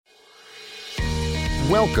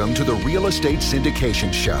Welcome to the Real Estate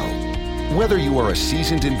Syndication Show. Whether you are a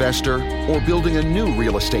seasoned investor or building a new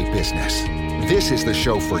real estate business, this is the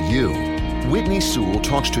show for you. Whitney Sewell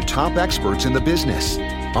talks to top experts in the business.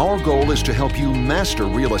 Our goal is to help you master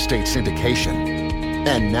real estate syndication.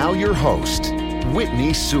 And now your host,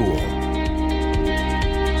 Whitney Sewell.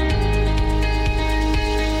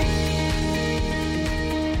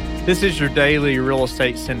 This is your daily real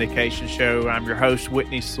estate syndication show. I'm your host,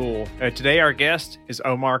 Whitney Sewell. Today, our guest is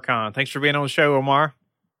Omar Khan. Thanks for being on the show, Omar.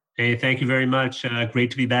 Hey, thank you very much.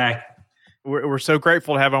 Great to be back. We're so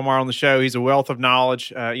grateful to have Omar on the show. He's a wealth of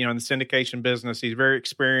knowledge, in the syndication business. He's very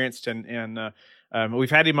experienced, and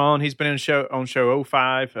we've had him on. He's been on show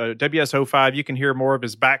 05, WS120. You can hear more of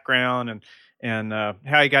his background and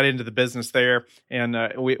how he got into the business there. And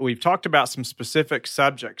we've talked about some specific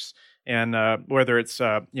subjects. And whether it's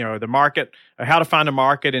the market, how to find a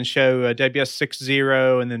market and show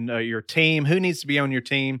WS60, and then your team, who needs to be on your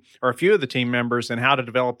team, or a few of the team members, and how to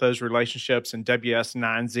develop those relationships in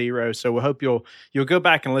WS90. So we hope you'll go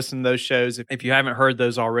back and listen to those shows if you haven't heard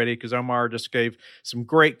those already, because Omar just gave some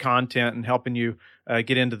great content and helping you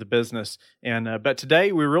get into the business. And but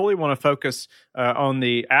today we really want to focus on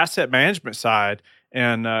the asset management side.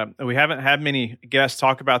 And we haven't had many guests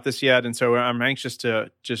talk about this yet, and so I'm anxious to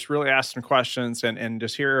just really ask some questions and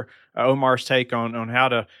just hear Omar's take on how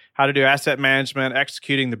to do asset management,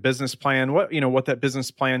 executing the business plan, what that business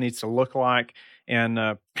plan needs to look like, and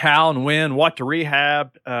how and when, what to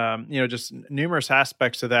rehab, just numerous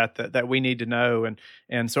aspects of that we need to know.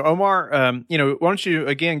 And so Omar, why don't you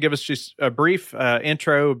again give us just a brief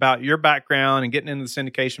intro about your background and getting into the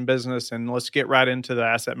syndication business, and let's get right into the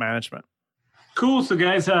asset management. Cool. So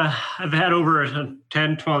guys, I've had over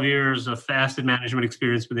 10, 12 years of asset management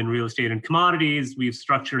experience within real estate and commodities. We've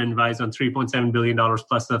structured and advised on $3.7 billion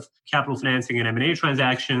plus of capital financing and M&A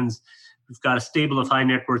transactions. We've got a stable of high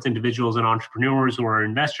net worth individuals and entrepreneurs who are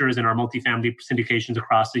investors in our multifamily syndications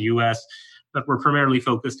across the U.S., but we're primarily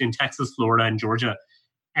focused in Texas, Florida, and Georgia.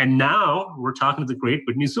 And now we're talking to the great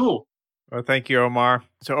Whitney Sewell. Well, thank you, Omar.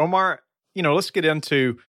 So Omar, let's get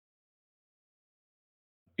into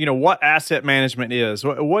what asset management is.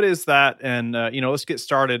 What is that? And, let's get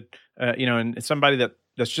started, and somebody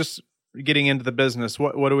that's just getting into the business,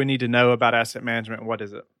 what do we need to know about asset management? What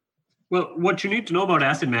is it? Well, what you need to know about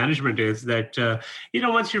asset management is that,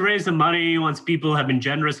 once you raise the money, once people have been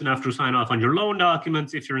generous enough to sign off on your loan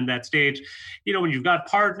documents, if you're in that stage, when you've got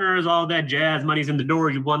partners, all that jazz, money's in the door,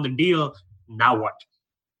 you've won the deal, now what?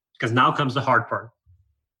 Because now comes the hard part,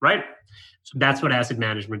 right? So that's what asset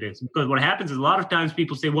management is. Because what happens is a lot of times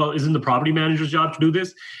people say, well, isn't the property manager's job to do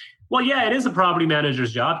this? Well, yeah, it is a property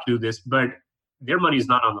manager's job to do this, but their money is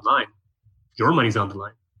not on the line. Your money's on the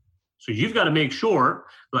line. So you've got to make sure,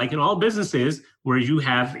 like in all businesses where you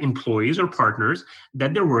have employees or partners,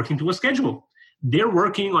 that they're working to a schedule. They're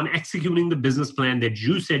working on executing the business plan that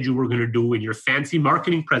you said you were going to do in your fancy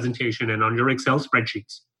marketing presentation and on your Excel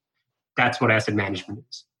spreadsheets. That's what asset management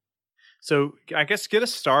is. So I guess get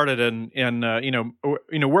us started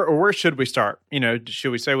where should we start?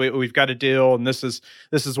 Should we say we've got a deal and this is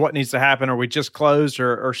what needs to happen, or we just closed,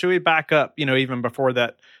 or should we back up, even before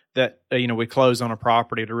that we close on a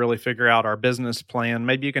property to really figure out our business plan?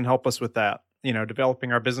 Maybe you can help us with that,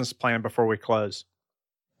 developing our business plan before we close.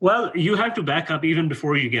 Well, you have to back up even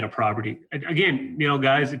before you get a property. Again,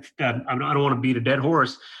 guys, I don't want to beat a dead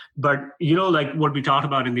horse, but like what we talked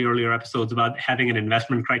about in the earlier episodes about having an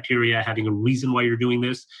investment criteria, having a reason why you're doing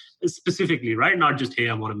this specifically, right? Not just, hey,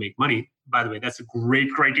 I want to make money. By the way, that's a great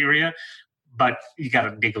criteria, but you got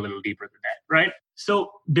to dig a little deeper than that, right?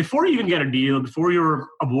 So before you even get a deal, before you're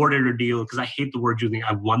awarded a deal, because I hate the word using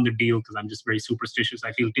I won the deal, because I'm just very superstitious.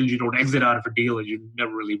 I feel till you don't exit out of a deal, you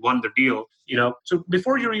never really won the deal, So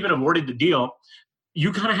before you're even awarded the deal,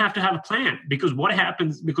 you kind of have to have a plan, because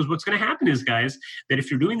what's going to happen is, guys, that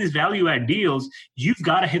if you're doing these value add deals, you've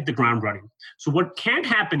got to hit the ground running. So what can't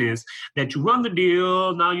happen is that you run the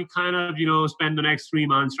deal. Now you kind of, spend the next 3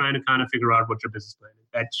 months trying to kind of figure out what your business plan is.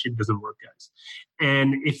 That shit doesn't work, guys.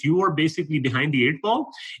 And if you are basically behind the 8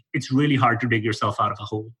 ball, it's really hard to dig yourself out of a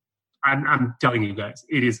hole. I'm telling you guys,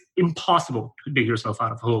 it is impossible to dig yourself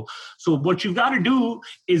out of a hole. So what you've got to do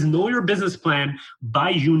is know your business plan by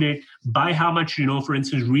unit, by how much, for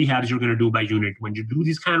instance, rehabs you're going to do by unit. When you do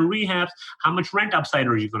these kind of rehabs, how much rent upside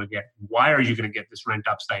are you going to get? Why are you going to get this rent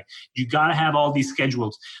upside? You got to have all these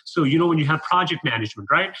schedules. So, when you have project management,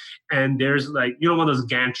 right? And there's one of those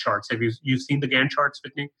Gantt charts. You've seen the Gantt charts,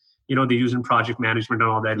 Whitney? They use in project management and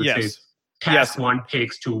all that. It says task 1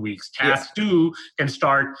 takes 2 weeks. Task 2 can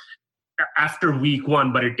start after week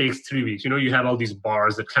 1, but it takes 3 weeks. You have all these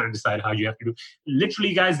bars that kind of decide how you have to do.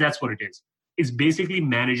 Literally, guys, that's what it is. is basically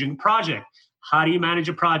managing a project. How do you manage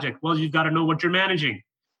a project? Well, you've got to know what you're managing.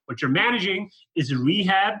 What you're managing is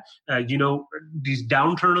rehab, these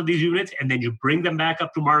downturn of these units, and then you bring them back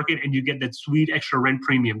up to market and you get that sweet extra rent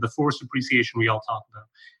premium, the forced appreciation we all talk about.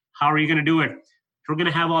 How are you going to do it? You're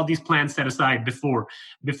going to have all these plans set aside before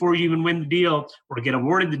you even win the deal or get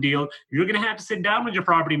awarded the deal. You're going to have to sit down with your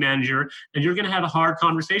property manager and you're going to have a hard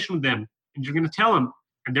conversation with them. And you're going to tell them,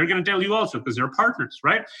 and they're going to tell you also because they're partners,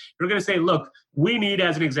 right? You're going to say, look, we need,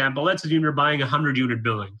 as an example, let's assume you're buying a 100-unit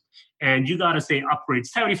building and you got to say upgrade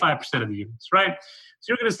 75% of the units, right? So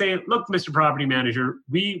you're going to say, look, Mr. Property Manager,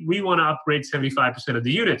 we want to upgrade 75% of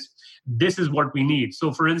the units. This is what we need.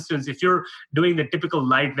 So for instance, if you're doing the typical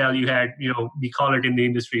light value add, we call it in the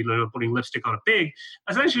industry, putting lipstick on a pig,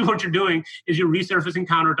 essentially what you're doing is you're resurfacing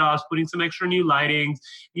countertops, putting some extra new lightings,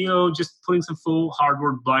 just putting some full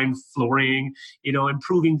hardwood blind flooring,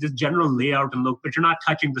 improving the general layout and look, but you're not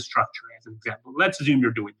touching the structure, as an example. Let's assume you're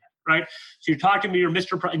doing that. Right? So you're talking to your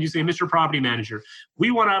and you say, Mr. Property Manager,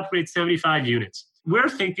 we want to upgrade 75 units. We're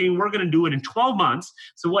thinking we're going to do it in 12 months.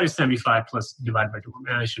 So what is 75 plus divided by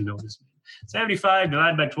 12? I should know this. 75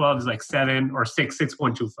 divided by 12 is like 7 or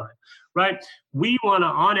 6.25, right? We want to,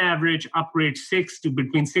 on average, upgrade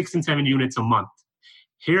between 6 and 7 units a month.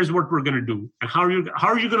 Here's what we're going to do. And how are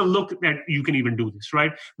you going to look that you can even do this,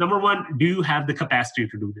 right? Number one, do you have the capacity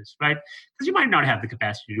to do this, right? Because you might not have the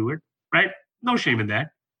capacity to do it, right? No shame in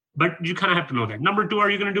that. But you kind of have to know that. Number two, are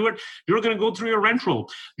you going to do it? You're going to go through your rent roll.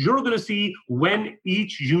 You're going to see when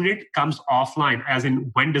each unit comes offline, as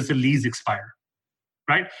in when does the lease expire,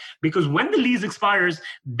 right? Because when the lease expires,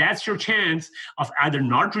 that's your chance of either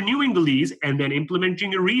not renewing the lease and then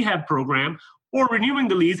implementing a rehab program, or renewing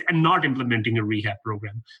the lease and not implementing a rehab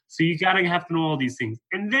program. So you gotta have to know all these things.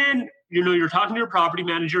 And then, you're talking to your property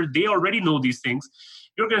manager. They already know these things.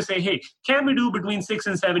 You're going to say, hey, can we do between 6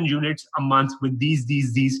 and 7 units a month with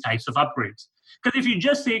these types of upgrades? Because if you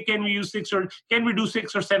just say, can we do 6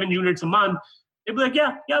 or 7 units a month? They'll be like,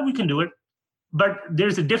 yeah, we can do it. But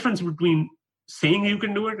there's a difference between saying you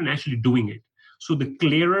can do it and actually doing it. So the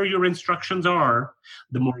clearer your instructions are,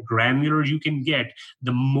 the more granular you can get,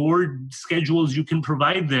 the more schedules you can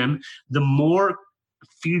provide them, the more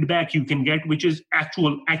feedback you can get, which is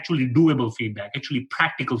actually doable feedback, actually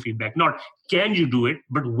practical feedback. Not can you do it,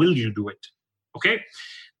 but will you do it? Okay.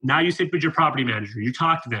 Now you sit with your property manager, you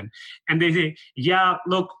talk to them, and they say, yeah,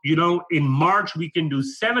 look, in March, we can do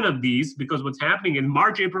 7 of these because what's happening in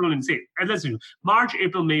March, April, and let's do March,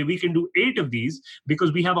 April, May, we can do 8 of these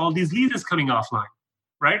because we have all these leases coming offline,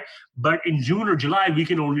 right? But in June or July, we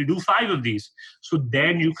can only do 5 of these. So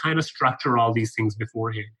then you kind of structure all these things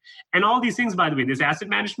beforehand. And all these things, by the way, this asset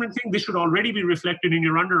management thing, this should already be reflected in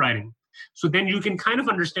your underwriting. So then you can kind of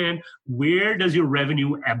understand, where does your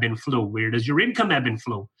revenue ebb and flow? Where does your income ebb and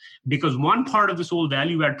flow? Because one part of this whole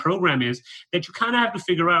value add program is that you kind of have to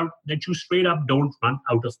figure out that you straight up don't run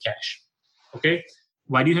out of cash. Okay?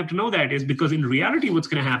 Why do you have to know that? Is because in reality, what's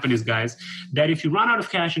going to happen is, guys, that if you run out of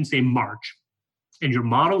cash in, say, March, and your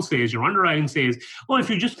model says, your underwriting says, if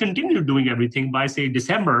you just continue doing everything by, say,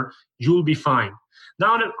 December, you'll be fine.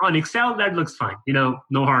 Now, on Excel, that looks fine. No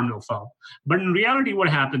harm, no foul. But in reality, what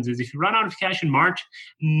happens is if you run out of cash in March,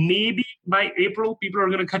 maybe by April, people are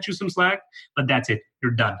going to cut you some slack, but that's it.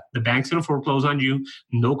 You're done. The bank's going to foreclose on you.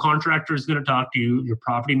 No contractor is going to talk to you. Your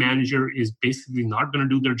property manager is basically not going to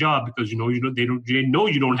do their job because they know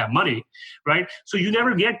you don't have money, right? So you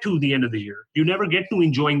never get to the end of the year. You never get to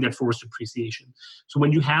enjoying that forced appreciation. So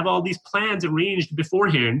when you have all these plans arranged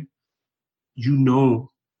beforehand,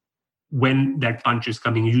 when that punch is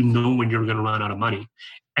coming, when you're going to run out of money.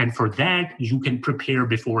 And for that, you can prepare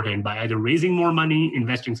beforehand by either raising more money,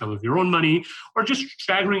 investing some of your own money, or just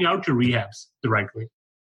staggering out your rehabs the right way.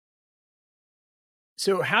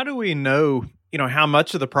 So how do we know, how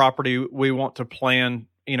much of the property we want to plan,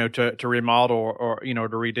 to remodel or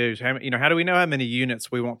to reduce? How do we know how many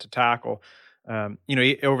units we want to tackle?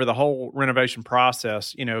 Over the whole renovation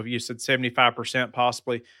process, you said 75%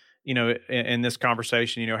 possibly, in this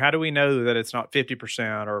conversation, how do we know that it's not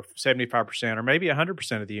 50% or 75% or maybe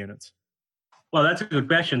 100% of the units? Well, that's a good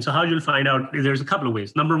question. So how you'll find out, there's a couple of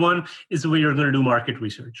ways. Number one is the way you're going to do market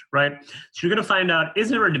research, right? So you're going to find out, is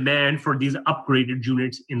there a demand for these upgraded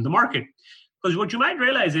units in the market? Because what you might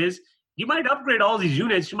realize is, you might upgrade all these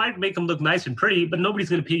units, you might make them look nice and pretty, but nobody's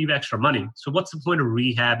going to pay you extra money. So what's the point of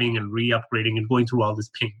rehabbing and re-upgrading and going through all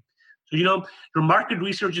this pain? So, your market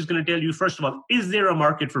research is going to tell you, first of all, is there a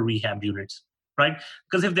market for rehab units, right?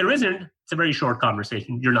 Because if there isn't, it's a very short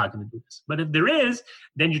conversation. You're not going to do this. But if there is,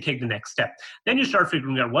 then you take the next step. Then you start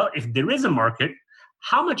figuring out, well, if there is a market,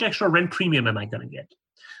 how much extra rent premium am I going to get?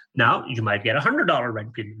 Now, you might get $100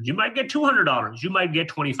 rent premium. You might get $200. You might get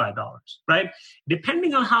 $25, right?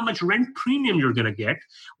 Depending on how much rent premium you're going to get,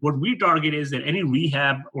 what we target is that any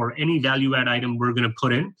rehab or any value-add item we're going to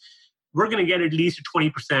put in, we're going to get at least a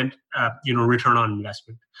 20% return on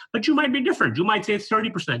investment. But you might be different. You might say it's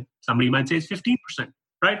 30%. Somebody might say it's 15%,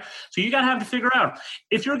 right? So you got to have to figure out,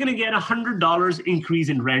 if you're going to get $100 increase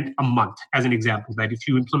in rent a month, as an example, that if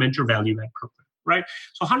you implement your value-add program, right?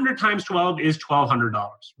 So 100 times 12 is $1,200,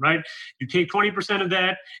 right? You take 20% of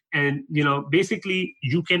that, and basically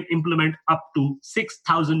you can implement up to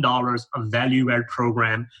 $6,000 of value-add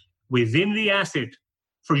program within the asset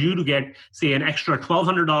for you to get, say, an extra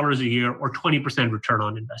 $1,200 a year or 20% return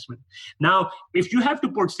on investment. Now, if you have to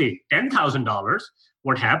put, say, $10,000,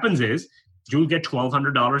 what happens is you'll get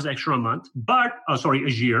 $1,200 extra a month, a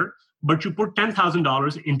year, but you put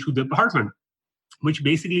 $10,000 into the apartment, which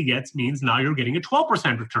basically means now you're getting a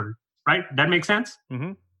 12% return, right? That makes sense?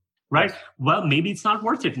 Mm-hmm. Right? Yes. Well, maybe it's not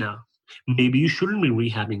worth it now. Maybe you shouldn't be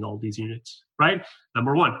rehabbing all these units, right?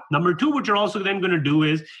 Number one. Number two, what you're also then going to do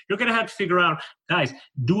is you're going to have to figure out, guys,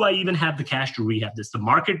 do I even have the cash to rehab this? The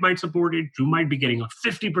market might support it. You might be getting a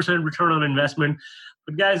 50% return on investment.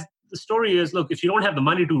 But guys, the story is, look, if you don't have the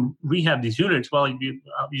money to rehab these units, well,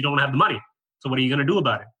 you don't have the money. So what are you going to do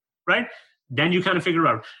about it, right? Then you kind of figure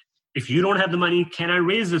out, if you don't have the money, can I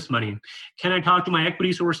raise this money? Can I talk to my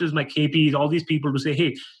equity sources, my KPs, all these people to say,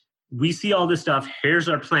 hey, we see all this stuff. Here's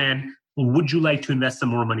our plan. Would you like to invest some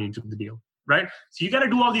more money into the deal? Right? So you got to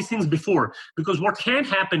do all these things before, because what can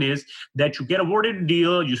happen is that you get awarded a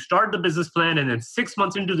deal, you start the business plan, and then 6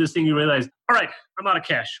 months into this thing, you realize, all right, I'm out of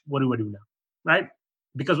cash. What do I do now? Right?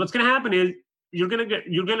 Because what's going to happen is you're going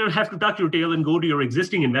to have to tuck your tail and go to your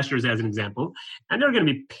existing investors, as an example, and they're going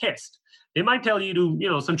to be pissed. They might tell you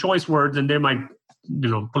to, some choice words, and they might,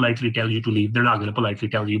 politely tell you to leave. They're not going to politely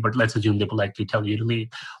tell you, but let's assume they politely tell you to leave.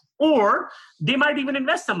 Or they might even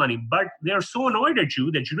invest some money, but they're so annoyed at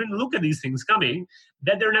you that you didn't look at these things coming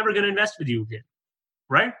that they're never going to invest with you again,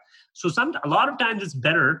 right? So a lot of times it's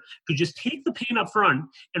better to just take the pain up front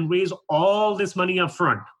and raise all this money up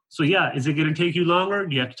front. So yeah, is it going to take you longer?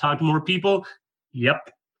 You have to talk to more people?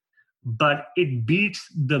 Yep. But it beats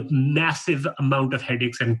the massive amount of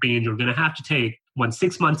headaches and pain you're going to have to take when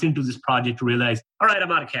 6 months into this project to realize, all right,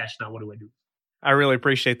 I'm out of cash now. What do I do? I really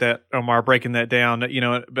appreciate that, Omar, breaking that down.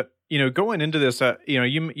 But going into this,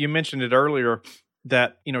 you mentioned it earlier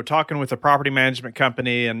that talking with a property management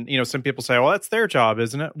company, and some people say, well, that's their job,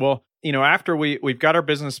 isn't it? Well, after we've got our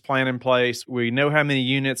business plan in place, we know how many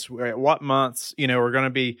units, at what months, we're going to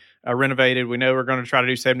be renovated. We know we're going to try to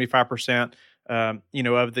do 75%. Of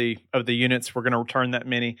the units, we're going to return that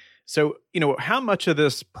many. So, how much of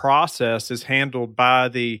this process is handled by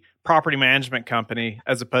the property management company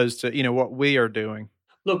as opposed to, what we are doing?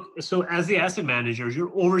 Look, so as the asset managers,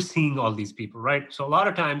 you're overseeing all these people, right? So a lot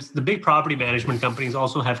of times the big property management companies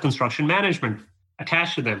also have construction management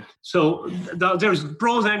attached to them. So there's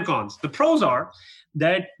pros and cons. The pros are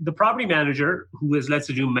that the property manager, who is, let's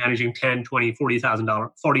assume, managing 10, 20,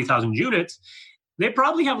 40,000 units, they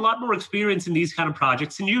probably have a lot more experience in these kind of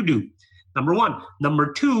projects than you do. Number one.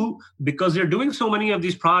 Number two, because they're doing so many of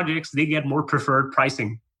these projects, they get more preferred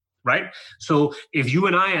pricing, right? So if you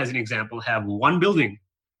and I, as an example, have one building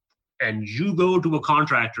and you go to a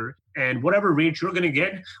contractor and whatever rate you're going to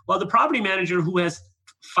get, well, the property manager who has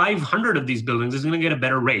 500 of these buildings is going to get a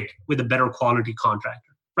better rate with a better quality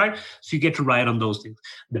contractor, right? So you get to ride on those things.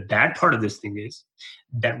 The bad part of this thing is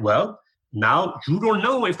that, well, now you don't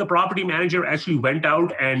know if the property manager actually went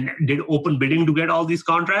out and did open bidding to get all these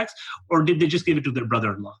contracts, or did they just give it to their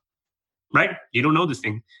brother-in-law, right? You don't know this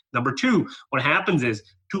thing. Number two, what happens is,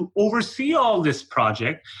 to oversee all this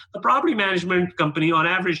project, the property management company on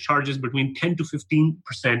average charges between 10 to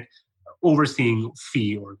 15% overseeing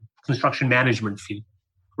fee or construction management fee,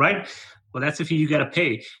 right? Well, that's a fee you got to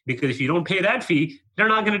pay, because if you don't pay that fee, they're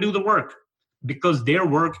not going to do the work, because their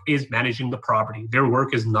work is managing the property. Their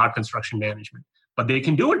work is not construction management, but they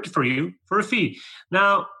can do it for you for a fee.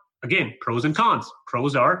 Now, again, pros and cons.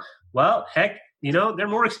 Pros are, well, heck, they're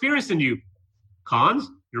more experienced than you. Cons,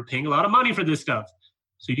 you're paying a lot of money for this stuff.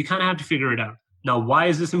 So you kind of have to figure it out. Now, why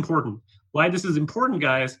is this important? Why this is important,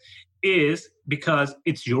 guys, is because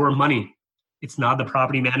it's your money. It's not the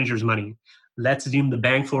property manager's money. Let's assume the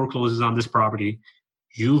bank forecloses on this property.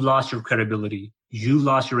 You've lost your credibility. You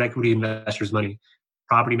lost your equity investors' money.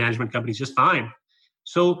 Property management companies just fine.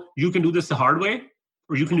 So you can do this the hard way,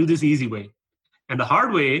 or you can do this the easy way. And the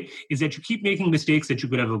hard way is that you keep making mistakes that you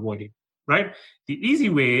could have avoided, right? The easy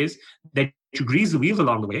way is that you grease the wheels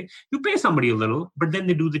along the way. You pay somebody a little, but then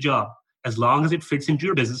they do the job. As long as it fits into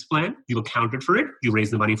your business plan, you accounted for it, you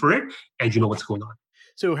raise the money for it, and you know what's going on.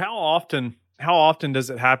 So how often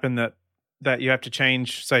does it happen that you have to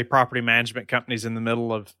change, say, property management companies in the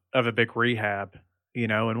middle of a big rehab,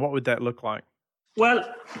 and what would that look like? Well,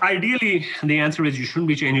 ideally, the answer is you shouldn't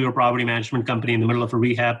be changing your property management company in the middle of a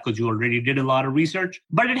rehab because you already did a lot of research.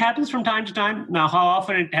 But it happens from time to time. Now, how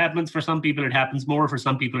often it happens? For some people, it happens more. For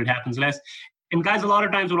some people, it happens less. And guys, a lot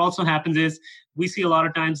of times what also happens is we see a lot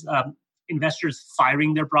of times investors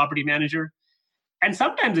firing their property manager. And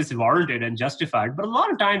sometimes it's warranted and justified. But a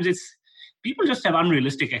lot of times it's people just have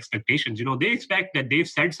unrealistic expectations. They expect that they've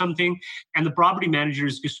said something and the property manager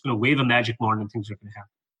is just going to wave a magic wand and things are going to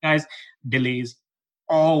happen. Guys, delays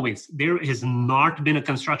always. There has not been a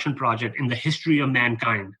construction project in the history of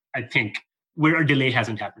mankind, I think, where a delay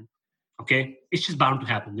hasn't happened. Okay? It's just bound to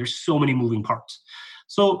happen. There's so many moving parts.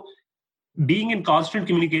 So being in constant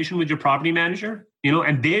communication with your property manager,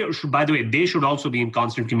 and they should, by the way, they should also be in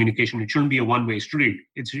constant communication. It shouldn't be a one-way street.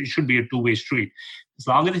 It should be a two-way street. As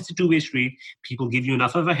long as it's a two-way street, people give you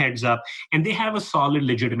enough of a heads up and they have a solid,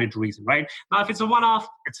 legitimate reason, right? Now, if it's a one-off,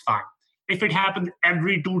 it's fine. If it happens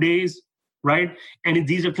every 2 days, right, and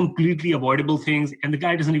these are completely avoidable things and the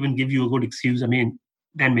guy doesn't even give you a good excuse, then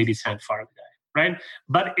maybe it's time to fire the guy, right?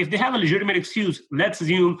 But if they have a legitimate excuse, let's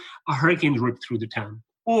assume a hurricane ripped through the town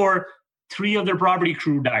or 3 of their property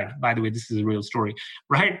crew died. By the way, this is a real story,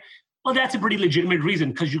 right? Well, that's a pretty legitimate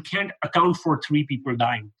reason because you can't account for 3 people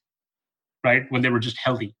dying, right, when they were just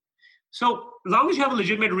healthy. So as long as you have a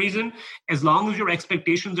legitimate reason, as long as your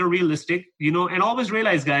expectations are realistic, and always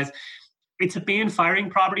realize, guys, it's a pain firing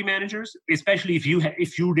property managers, especially if you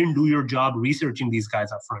didn't do your job researching these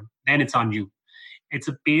guys up front. Then it's on you. It's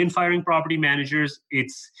a pain firing property managers.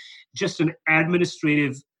 It's just an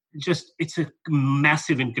administrative, it's a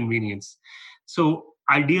massive inconvenience. So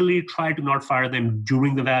ideally, try to not fire them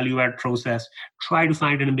during the value add process. Try to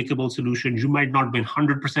find an amicable solution. You might not win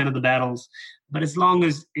 100% of the battles, but as long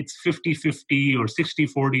as it's 50-50 or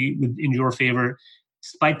 60-40 in your favor,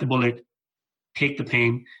 spite the bullet, take the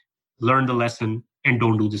pain, learn the lesson, and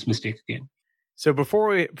don't do this mistake again. So before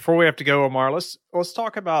we have to go, Omar, let's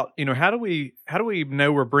talk about how do we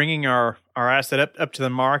know we're bringing our asset up to the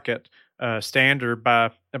market standard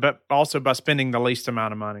but also by spending the least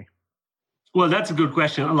amount of money? Well, that's a good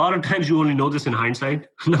question. A lot of times you only know this in hindsight,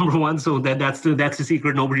 number one. So that's the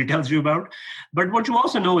secret nobody tells you about. But what you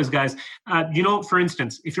also know is, guys, for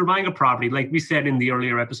instance, if you're buying a property, like we said in the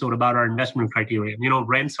earlier episode about our investment criteria,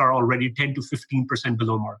 rents are already 10 to 15%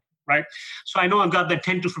 below market. Right? So I know I've got that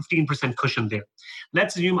 10 to 15% cushion there.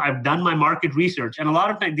 Let's assume I've done my market research. And a lot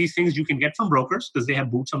of times these things you can get from brokers because they have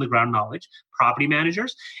boots on the ground knowledge, property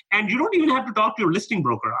managers, and you don't even have to talk to your listing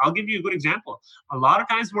broker. I'll give you a good example. A lot of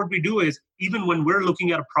times what we do is, even when we're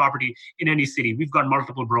looking at a property in any city, we've got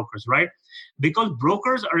multiple brokers, right? Because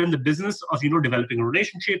brokers are in the business of, developing a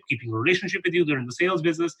relationship, keeping a relationship with you. They're in the sales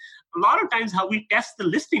business. A lot of times how we test the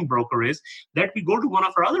listing broker is that we go to one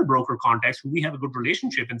of our other broker contacts who we have a good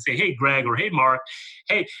relationship and say, hey, Greg, or hey, Mark,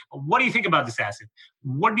 hey, what do you think about this asset?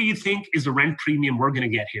 What do you think is the rent premium we're going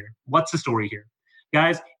to get here? What's the story here?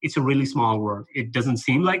 Guys, it's a really small world. It doesn't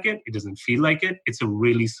seem like it. It doesn't feel like it. It's a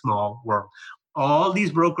really small world. All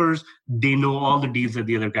these brokers, they know all the deals that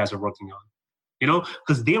the other guys are working on,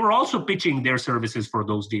 because they were also pitching their services for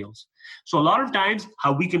those deals. So a lot of times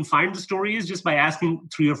how we can find the story is just by asking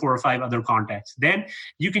 3 or 4 or 5 other contacts. Then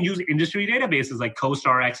you can use industry databases like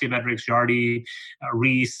CoStar, Axiometrics, Yardi,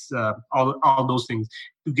 Reese, all those things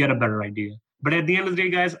to get a better idea. But at the end of the day,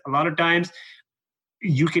 guys, a lot of times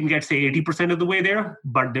you can get, say, 80% of the way there,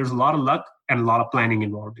 but there's a lot of luck and a lot of planning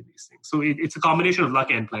involved in these things. So it's a combination of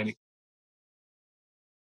luck and planning.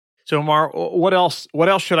 So, Omar, what else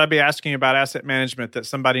should I be asking about asset management that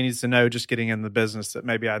somebody needs to know just getting in the business that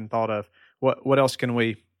maybe I hadn't thought of? What else can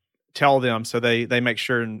we tell them so they make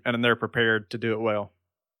sure and they're prepared to do it well?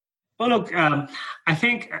 Well, look, I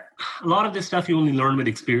think a lot of this stuff you only learn with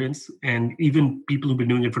experience, and even people who've been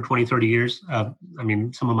doing it for 20, 30 years.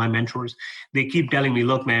 Some of my mentors, they keep telling me,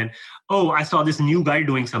 look, man, I saw this new guy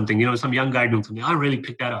doing something, some young guy doing something. I really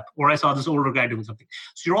picked that up. Or I saw this older guy doing something.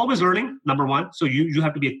 So you're always learning, number one. So you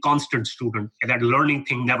have to be a constant student, and that learning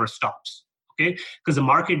thing never stops. Okay, because the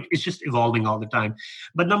market is just evolving all the time.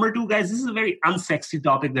 But number 2, guys, this is a very unsexy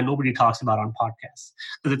topic that nobody talks about on podcasts,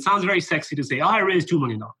 because it sounds very sexy to say, I raised $2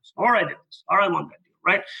 million, or I did this, or I won that deal,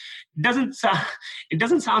 right? It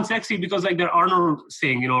doesn't sound sexy because, like that Arnold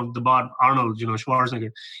saying, the bot Arnold,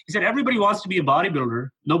 Schwarzenegger, he said, everybody wants to be a bodybuilder,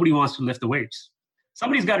 nobody wants to lift the weights.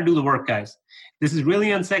 Somebody's got to do the work, guys. This is really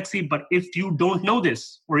unsexy, but if you don't know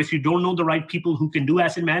this, or if you don't know the right people who can do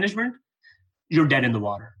asset management, you're dead in the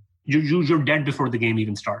water. You're dead before the game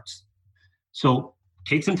even starts. So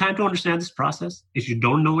take some time to understand this process. If you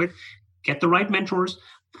don't know it, get the right mentors,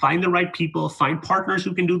 find the right people, find partners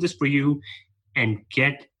who can do this for you, and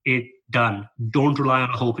get it done. Don't rely on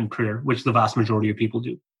a hope and prayer, which the vast majority of people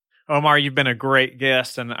do. Omar, you've been a great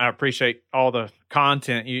guest, and I appreciate all the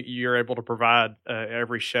content you're able to provide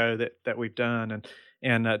every show that we've done.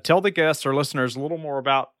 And tell the guests or listeners a little more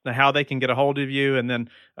about how they can get a hold of you. And then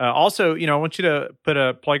also, I want you to put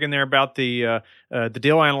a plug in there about the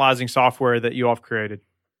deal analyzing software that you all have created.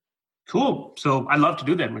 Cool. So I'd love to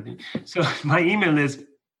do that with you. So my email is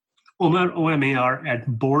Omar, O-M-A-R, at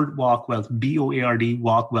Boardwalk Wealth, B-O-A-R-D,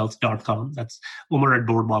 walkwealth.com. That's Omar at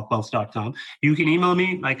boardwalkwealth.com. You can email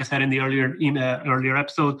me, like I said in the earlier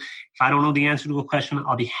episode. If I don't know the answer to a question,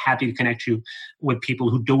 I'll be happy to connect you with people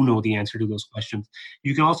who don't know the answer to those questions.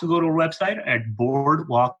 You can also go to our website at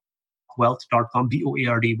boardwalkwealth.com,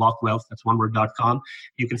 B-O-A-R-D, walkwealth, that's one word.com.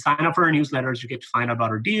 You can sign up for our newsletters. You get to find out about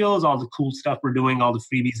our deals, all the cool stuff we're doing, all the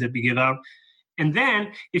freebies that we give out. And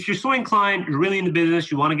then if you're so inclined, you're really in the business,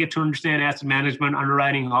 you want to get to understand asset management,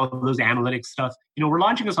 underwriting, all of those analytics stuff. We're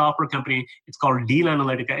launching a software company. It's called Deal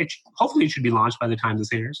Analytica. Hopefully it should be launched by the time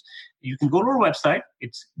this airs. You can go to our website.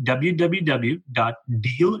 It's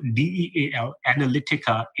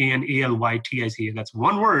www.deal.analytica, A-N-A-L-Y-T-I-C. That's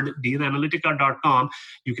one word, dealanalytica.com.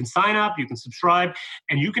 You can sign up, you can subscribe,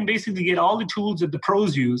 and you can basically get all the tools that the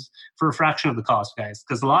pros use for a fraction of the cost, guys.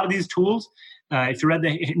 Because a lot of these tools, if you're at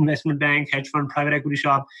the investment bank, hedge fund, private equity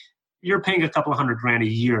shop, you're paying a couple of $100,000 a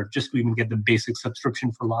year just to even get the basic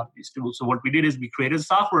subscription for a lot of these tools. So what we did is we created a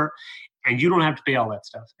software, and you don't have to pay all that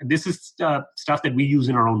stuff. And this is stuff that we use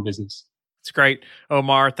in our own business. It's great,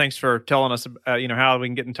 Omar. Thanks for telling us, how we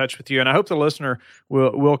can get in touch with you. And I hope the listener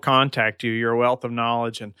will contact you. You're a wealth of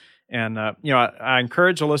knowledge, and I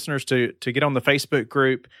encourage the listeners to get on the Facebook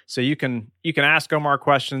group so you can ask Omar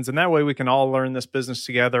questions, and that way we can all learn this business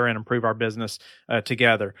together and improve our business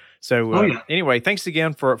together. So Anyway, thanks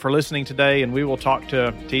again for listening today, and we will talk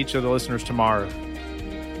to each of the listeners tomorrow.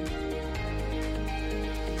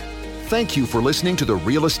 Thank you for listening to the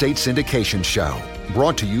Real Estate Syndication Show,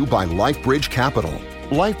 brought to you by LifeBridge Capital.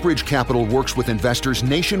 LifeBridge Capital works with investors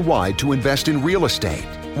nationwide to invest in real estate,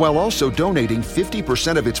 while also donating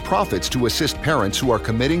 50% of its profits to assist parents who are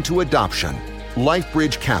committing to adoption.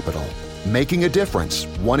 LifeBridge Capital, making a difference,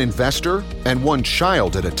 one investor and one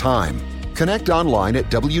child at a time. Connect online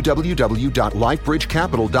at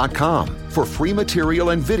www.lifebridgecapital.com for free material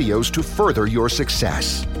and videos to further your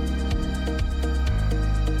success.